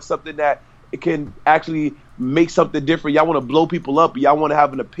 y'all want something that it can actually make something different. Y'all want to blow people up. Y'all want to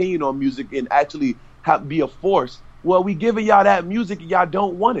have an opinion on music and actually be a force. Well, we giving y'all that music and y'all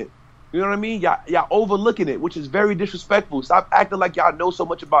don't want it. You know what I mean? Y'all overlooking it, which is very disrespectful. Stop acting like y'all know so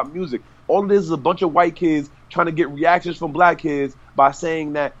much about music. All it is a bunch of white kids trying to get reactions from black kids by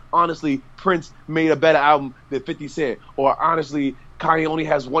saying that, honestly, Prince made a better album than 50 Cent. Or, honestly, Kanye only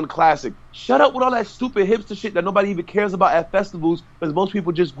has one classic. Shut up with all that stupid hipster shit that nobody even cares about at festivals, because most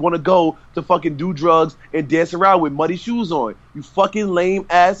people just want to go to fucking do drugs and dance around with muddy shoes on. You fucking lame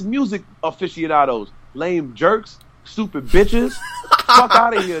ass music aficionados. Lame jerks. stupid bitches. Fuck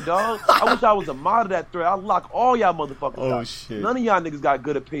out of here, dog. I wish I was a mod of that thread. I'll lock all y'all motherfuckers out. Shit. None of y'all niggas got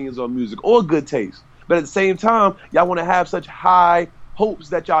good opinions on music or good taste. But at the same time, y'all want to have such high hopes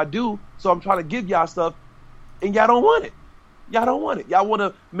that y'all do. So I'm trying to give y'all stuff, and y'all don't want it. Y'all don't want it. Y'all want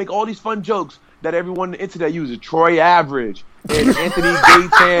to make all these fun jokes that everyone on the internet uses. Troy Average and Anthony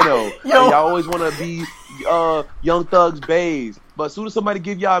Gaetano. And y'all always want to be Young Thug's bays. But as soon as somebody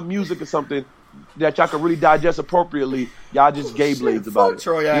give y'all music or something that y'all can really digest appropriately, y'all just gay blades about it.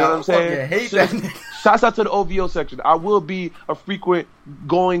 Troy, you know what I'm saying? Hate that nigga. Shouts out to the OVO section. I will be a frequent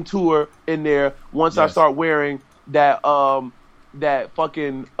going tour in there once I start wearing that that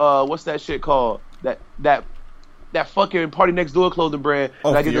fucking what's that shit called? That fucking Party Next Door clothing brand.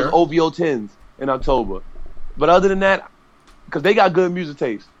 And I get those OVO 10s in October. But other than that, because they got good music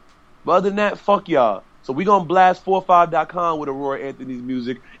taste. But other than that, fuck y'all. So we gonna blast 45.com with Aurora Anthony's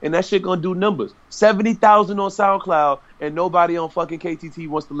music, and that shit gonna do numbers. 70,000 on SoundCloud, and nobody on fucking KTT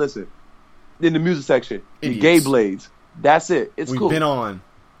wants to listen. In the music section, gay blades. That's it. It's cool. We've been on.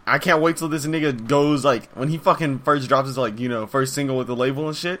 I can't wait till this nigga goes, like, when he fucking first drops his, like, you know, first single with the label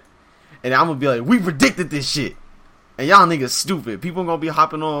and shit, and I'm gonna be like, we predicted this shit. And y'all niggas stupid. People gonna be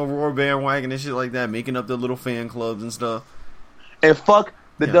hopping on Aurora bandwagon and shit like that, making up their little fan clubs and stuff. And fuck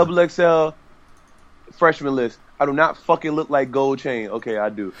the XXL freshman list. I do not fucking look like Gold Chain. Okay, I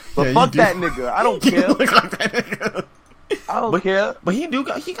do. But fuck that nigga. I don't care. Look like that nigga. I don't care. But he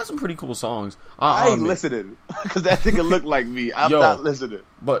got some pretty cool songs. I ain't listening because that nigga look like me. I'm not listening.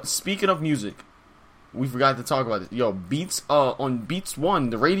 But speaking of music, we forgot to talk about it. Yo, Beats on Beats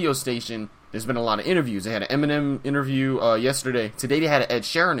One, the radio station. There's been a lot of interviews. They had an Eminem interview yesterday. Today they had an Ed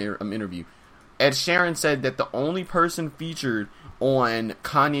Sheeran interview. Ed Sheeran said that the only person featured on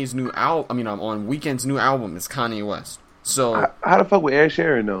Kanye's new album, on Weeknd's new album, is Kanye West. So how the fuck with Ed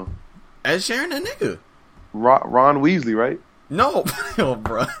Sheeran though? Ed Sheeran, that nigga. Ron Weasley, right? No, yo,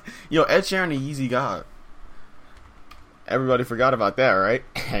 bro. Yo, Ed Sheeran, the Yeezy God. Everybody forgot about that, right?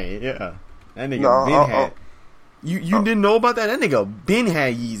 Yeah, that nigga had. You didn't know about that? That nigga Ben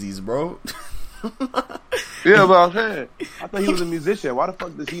had Yeezys, bro. Yeah, but I'm saying, I thought he was a musician. Why the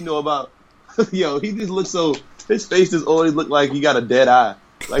fuck does he know about? Yo, he just looks so. His face just always look like he got a dead eye.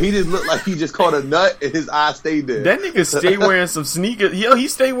 Like he just looked like he just caught a nut and his eye stayed there. That nigga stay wearing some sneakers. Yo, he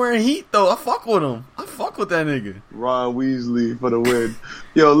stay wearing Heat though. I fuck with him. I fuck with that nigga. Ron Weasley for the win.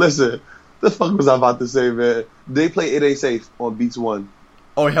 Yo, listen. The fuck was I about to say, man? They play It Ain't Safe on Beats One.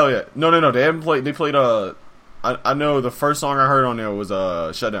 Oh hell yeah! No. They haven't played. They played I know the first song I heard on there was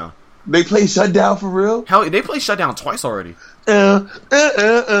Shutdown. They play Shutdown for real? Hell, they played Shutdown twice already. You hear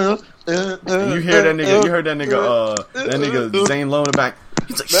that nigga? You heard that nigga Zane Lowe in the back.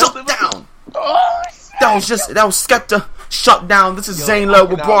 He's like, shut down. That was Skepta. Shut down. This is Zane Lowe.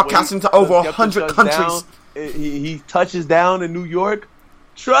 We're broadcasting to over 100 countries. He touches down in New York.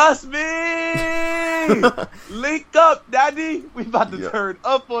 Trust me. Link up, daddy. We about to turn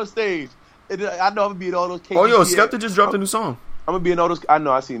up on stage. I know I'm gonna be in all those KTT. Oh, yo, Skepta just dropped a new song. I'm gonna be in all those. I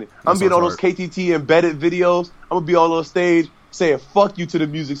know, I seen it. I'm gonna be in all those KTT embedded videos. I'm gonna be all on stage saying "fuck you" to the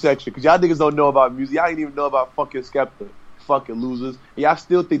music section because y'all niggas don't know about music. Y'all ain't even know about fucking Skepta. Fucking losers. And y'all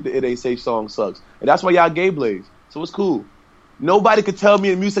still think the It Ain't Safe song sucks, and that's why y'all gay blades. So it's cool. Nobody could tell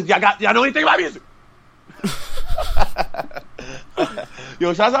me in music y'all know anything about music.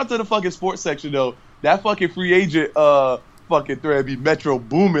 Yo, shout out to the fucking sports section though. That fucking free agent fucking thread be Metro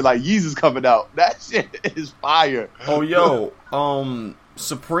booming like Yeezus coming out. That shit is fire. Oh yo,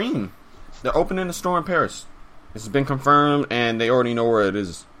 Supreme. They're opening a store in Paris. It's been confirmed and they already know where it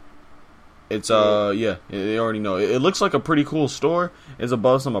is. It's they already know. It looks like a pretty cool store. It's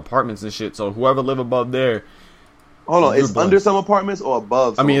above some apartments and shit. So whoever live above there. Hold on, it's under some apartments or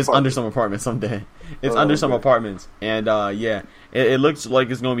above? It's under some apartments someday. It's under some apartments. And it looks like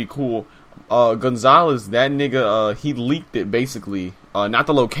it's gonna be cool. Gonzalez, that nigga, he leaked it basically. Not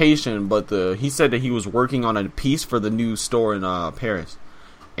the location, but he said that he was working on a piece for the new store in Paris.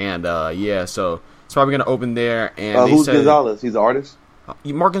 And so it's probably gonna open there. And who's Gonzalez? He's an artist.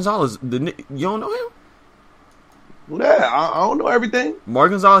 Mark Gonzalez, you don't know him? Yeah, I don't know everything. Mark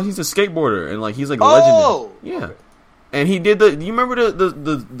Gonzalez, he's a skateboarder and like he's like a legend. Yeah. Okay. And he did do you remember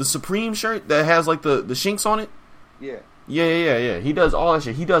the Supreme shirt that has like the shinks on it? Yeah. Yeah. He does all that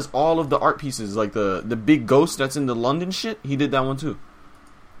shit. He does all of the art pieces, like the big ghost that's in the London shit. He did that one too.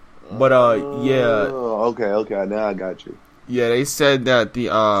 But okay. Now I got you. Yeah, they said that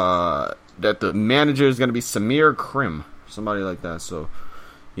the manager is gonna be Samir Krim, somebody like that. So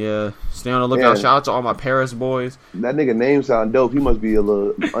yeah, stay on the lookout. Shout out to all my Paris boys. That nigga name sound dope. He must be a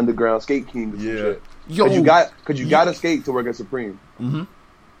little underground skate king. Yeah. Yo, cause you got to skate to work at Supreme. Mm-hmm.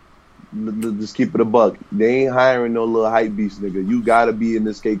 Just keep it a buck. They ain't hiring no little hype beast, nigga. You gotta be in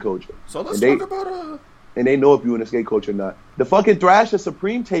the skate culture. So let's talk about And they know if you in the skate culture or not. The fucking Thrasher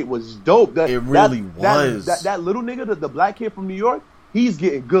Supreme tape was dope. It really was. That little nigga, the black kid from New York, he's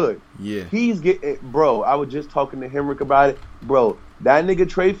getting good. Yeah. He's getting, bro, I was just talking to Henrik about it. Bro, that nigga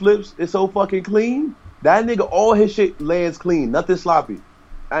tray flips is so fucking clean. That nigga, all his shit lands clean. Nothing sloppy.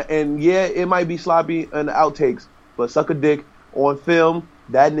 And yeah, it might be sloppy in the outtakes, but suck a dick on film,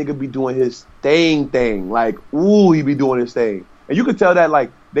 that nigga be doing his thing. Like, ooh, he be doing his thing. And you could tell that,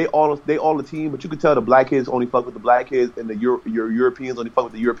 like, they all the team, but you could tell the black kids only fuck with the black kids, and the Europeans only fuck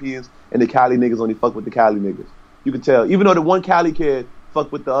with the Europeans, and the Cali niggas only fuck with the Cali niggas. You could tell, even though the one Cali kid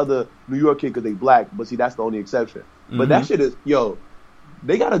fuck with the other New York kid because they black, but see, that's the only exception. Mm-hmm. But that shit is, yo,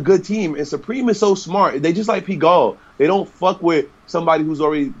 they got a good team, and Supreme is so smart. They just like P. Gall. They don't fuck with somebody who's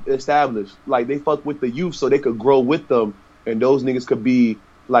already established. Like, they fuck with the youth so they could grow with them, and those niggas could be,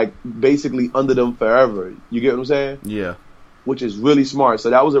 like, basically under them forever. You get what I'm saying? Yeah. Which is really smart.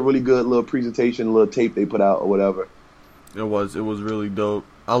 So that was a really good little presentation, little tape they put out or whatever. It was really dope.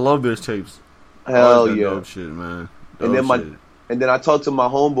 I love those tapes. Hell yeah. Dope shit, man. And then I talked to my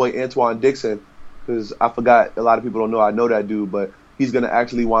homeboy Antoine Dixon, because I forgot, a lot of people don't know I know that dude, but he's gonna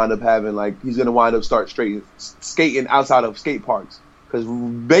actually wind up having, like, he's gonna wind up skating outside of skate parks, because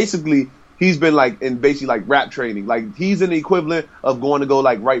basically he's been like in basically like rap training. Like, he's in the equivalent of going to go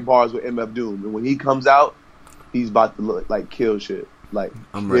like write bars with MF Doom, and when he comes out, he's about to look like kill shit. Like,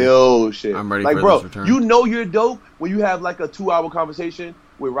 kill shit. I'm ready like, for bro, this return. you know you're dope when you have like a 2-hour conversation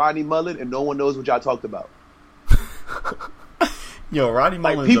with Rodney Mullen and no one knows what y'all talked about. Yo, Rodney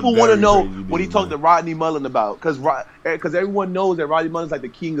Mullen. Like, people want to know what he talked to Rodney Mullen about, because everyone knows that Rodney Mullen's like the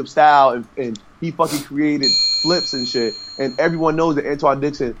king of style, and he fucking created flips and shit, and everyone knows that Antoine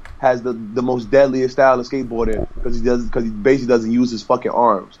Dixon has the most deadliest style of skateboarding because he basically doesn't use his fucking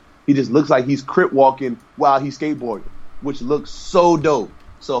arms. He just looks like he's crip walking while he's skateboarding, which looks so dope.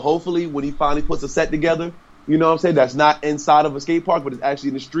 So hopefully when he finally puts a set together, you know what I'm saying, that's not inside of a skate park, but it's actually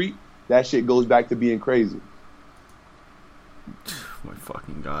in the street, that shit goes back to being crazy. My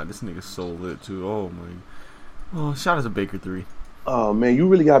fucking god, this nigga's so lit too. Oh my. Oh, shout out to Baker 3. Oh man, you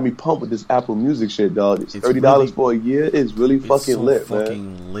really got me pumped with this Apple Music shit, dog. It's $30 for a year. It's really fucking lit, man.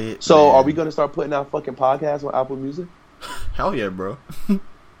 Fucking lit. So man. Are we gonna start putting out fucking podcasts on Apple Music? Hell yeah, bro.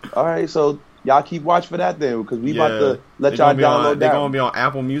 All right, so y'all keep watch for that then, because we about to let y'all download that. They're gonna be on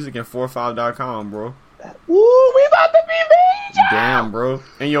Apple Music and 45.com, bro. Woo, we about to be major. Damn, bro.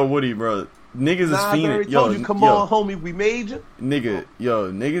 And yo, Woody, bro. Niggas is fiending. Yo, come on, homie, we major.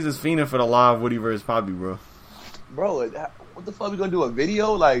 Niggas is fiending for the live Woody vs. Poppy, bro. Bro, what the fuck, we gonna do a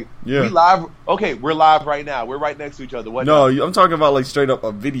video? Like, yeah. We live? Okay, we're live right now. We're right next to each other. What? No, I'm talking about like straight up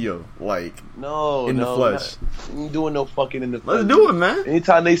a video, like the flesh. We ain't doing no fucking in the flesh. Let's do it, man.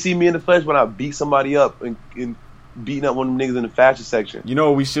 Anytime they see me in the flesh, when I beat somebody up and beating up one of them niggas in the fashion section. You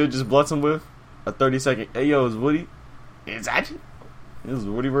know what we should just blitz them with? A 30-second. Hey, yo, it's Woody. It's actually this is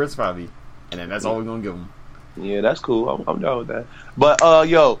Woody vs. Poppy. And then that's all we're gonna give them. Yeah, that's cool. I'm down with that. But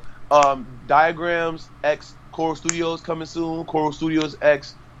Diagrams X Coral Studios coming soon. Coral Studios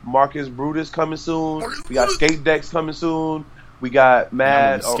X Marcus Brutus coming soon. We got Skate Decks coming soon. We got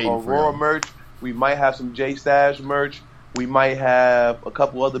Mad Aurora merch. We might have some J Stash merch. We might have a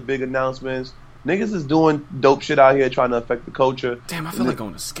couple other big announcements. Niggas is doing dope shit out here trying to affect the culture. Damn, I feel like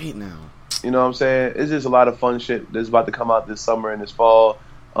going to skate now. You know what I'm saying? It's just a lot of fun shit that's about to come out this summer and this fall.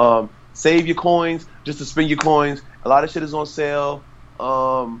 Save your coins just to spend your coins. A lot of shit is on sale.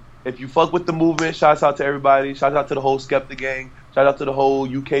 If you fuck with the movement, shouts out to everybody. Shouts out to the whole Skepta gang. Shout out to the whole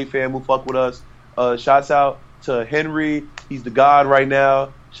UK fam who fuck with us. Shouts out to Henry. He's the god right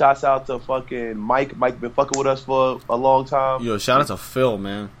now. Shouts out to fucking Mike. Mike been fucking with us for a long time. Yo, shout out to Phil,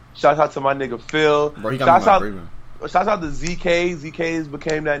 man. Shouts out to my nigga Phil. Bro, he got Shouts out to ZK. ZK's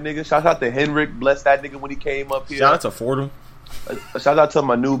became that nigga. Shouts out to Henrik. Bless that nigga when he came up here. Shout out to Fordham. Shout out to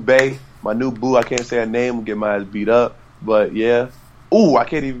my new bae, my new boo. I can't say her name and get my ass beat up, but yeah. Ooh, I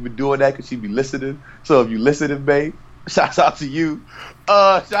can't even be doing that because she be listening. So if you listening, bae, shouts out to you.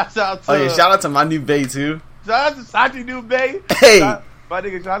 Shouts out to. Oh yeah, shout out to my new bae too. Shout out to Santi new bae. Hey, my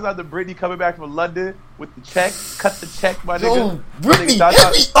nigga. Shouts out to Brittany coming back from London with the check. Cut the check, my nigga. Yo, Brittany, my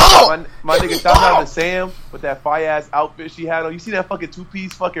nigga. Shout out to Sam with that fire ass outfit she had on. You see that fucking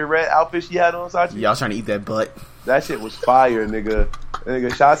 2-piece fucking red outfit she had on, Santi? Yeah, I was trying to eat that butt. That shit was fire, nigga.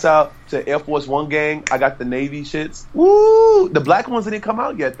 Shouts out to Air Force One gang. I got the Navy shits. Woo! The black ones didn't come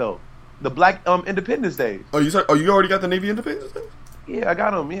out yet though. The black Independence Days. Oh, you already got the Navy Independence Days? Yeah, I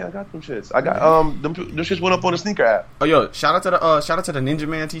got them. Yeah, I got them shits. I got them shits went up on the sneaker app. Oh, yo, shout out to the Ninja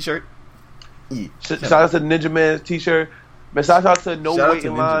Man t-shirt. Yeah. Shout out to the Ninja Man t-shirt. Man, shout out to No Shout out Wait to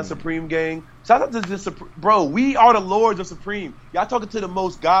in Line Ninja Supreme Gang. Shout out to the Supreme. Bro, we are the lords of Supreme. Y'all talking to the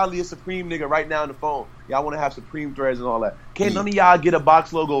most godliest Supreme nigga right now on the phone. Y'all want to have Supreme threads and all that. Can't none of y'all get a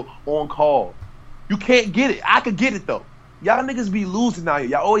box logo on call. You can't get it. I could get it, though. Y'all niggas be losing out here.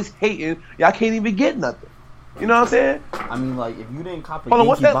 Y'all always hating. Y'all can't even get nothing. You know what I'm saying? I mean, like, if you didn't cop a Hold on,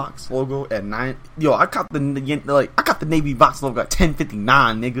 what's Yankee that? box logo at 9, yo, I caught the Navy box logo at 10:59,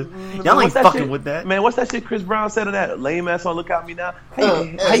 nigga. Y'all ain't What's that fucking shit? with that. Man, what's that shit Chris Brown said on that lame ass song, Look At Me Now? How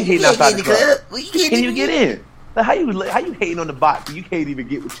you hating outside the club? Can you get in? Like, how you hating on the box? You can't even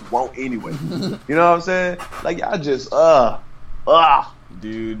get what you want anyway. You know what I'm saying? Like, y'all just,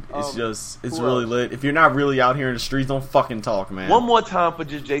 Dude, it's who really else? lit. If you're not really out here in the streets, don't fucking talk, man. One more time for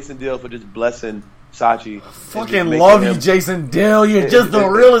just Jason Dill for just blessing Sachi. Fucking love you, Jason Dill. You're just the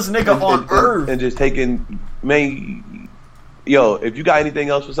realest nigga on earth. And just taking, man, yo, if you got anything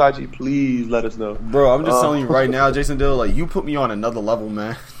else for Sachi, please let us know. Bro, I'm just telling you right now, Jason Dill, like, you put me on another level,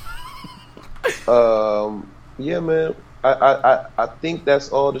 man. Yeah, man. I think that's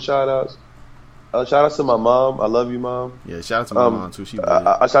all the shout outs. Shout out to my mom. I love you, mom. Yeah, shout out to my mom, too. She lit.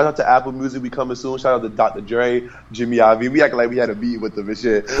 Shout out to Apple Music. We coming soon. Shout out to Dr. Dre, Jimmy Iovine. We acting like we had a meeting with them and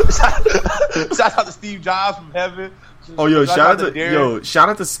shit. Shout out to Steve Jobs from heaven. Oh, yo, shout out to Derek.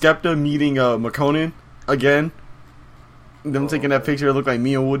 Skepta meeting McConan again. Them taking that picture, it looked like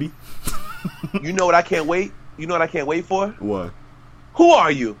me and Woody. You know what I can't wait? You know what I can't wait for? What? Who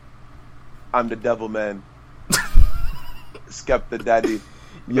are you? I'm the devil man. Skepta daddy.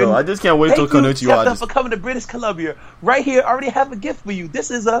 Yo, I just can't wait till Thank you, Kanuchi Skepta, artist. for coming to British Columbia. Right here, I already have a gift for you.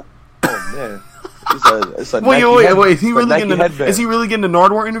 This is a... Oh, man. It's a Nike Wait. headband. Is he It's a really Nike getting? headband. Is he really getting a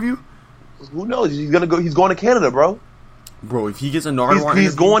Nardwuar interview? Who knows? He's gonna go. He's going to Canada, bro. Bro, if he gets a Nardwuar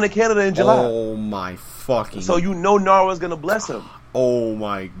He's interview, going to Canada in July. oh my fucking. So you know Nardwuar's gonna bless him. Oh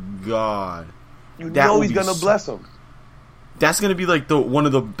my god. You That know would he's be gonna so- bless him. That's gonna be like one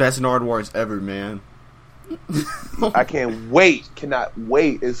of the best Nardwuars ever, man. I can't wait. Cannot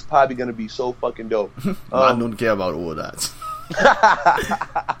wait. It's probably gonna be so fucking dope. I don't care about all that.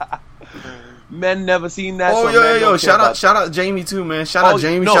 Men never seen that. Oh so yo, men don't care shout about- out Jamie too, man. Shout out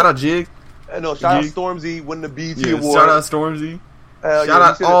Jamie. no. Shout out Jig. No, shout out Gig. Stormzy winning the BET Yeah, award. shout out Stormzy. Hell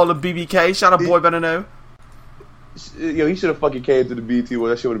Shout yeah, out all the BBK. Shout out Boy Better Know. Yo, he should have fucking came to the BET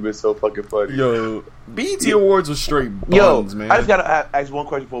award. That shit would have been so fucking funny. Yo, BET Awards was straight Yo, buns, man. I just gotta ask one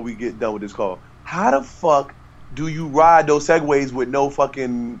question before we get done with this call. How the fuck do you ride those Segways with no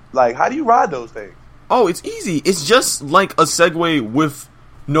fucking, like, how do you ride those things? Oh, it's easy. It's just like a Segway with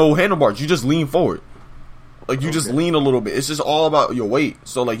no handlebars. You just lean forward. Like, you just lean a little bit. It's just all about your weight.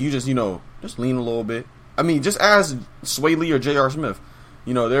 So, like, you just, just lean a little bit. I mean, just ask Sway Lee or J.R. Smith.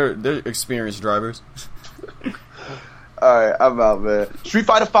 They're experienced drivers. Alright, I'm out, man. Street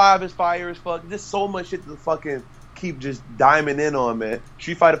Fighter 5 is fire as fuck. There's so much shit to fucking keep just diming in on, man.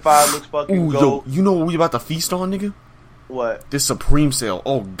 Street Fighter 5 looks fucking Ooh, yo, gold. you know what we about to feast on, nigga? What? This Supreme sale.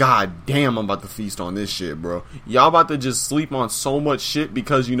 Oh, god damn, I'm about to feast on this shit, bro. Y'all about to just sleep on so much shit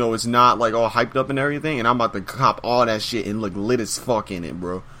because, it's not, like, all hyped up and everything, and I'm about to cop all that shit and look lit as fuck in it,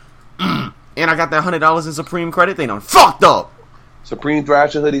 bro. And I got that $100 in Supreme credit. They done fucked up. Supreme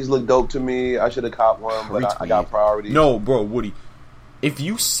Thrasher hoodies look dope to me. I should have copped one, but I got priority. No, bro, Woody. If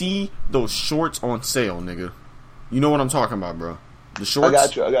you see those shorts on sale, nigga, you know what I'm talking about, bro. The shorts. I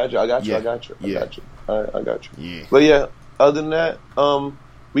got you. Yeah. I got you. All right, I got you. Yeah. But yeah, other than that,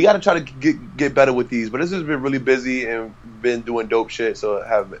 we got to try to get better with these. But this has been really busy and been doing dope shit, so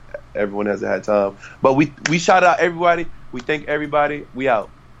everyone hasn't had time. But we shout out everybody. We thank everybody. We out.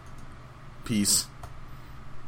 Peace.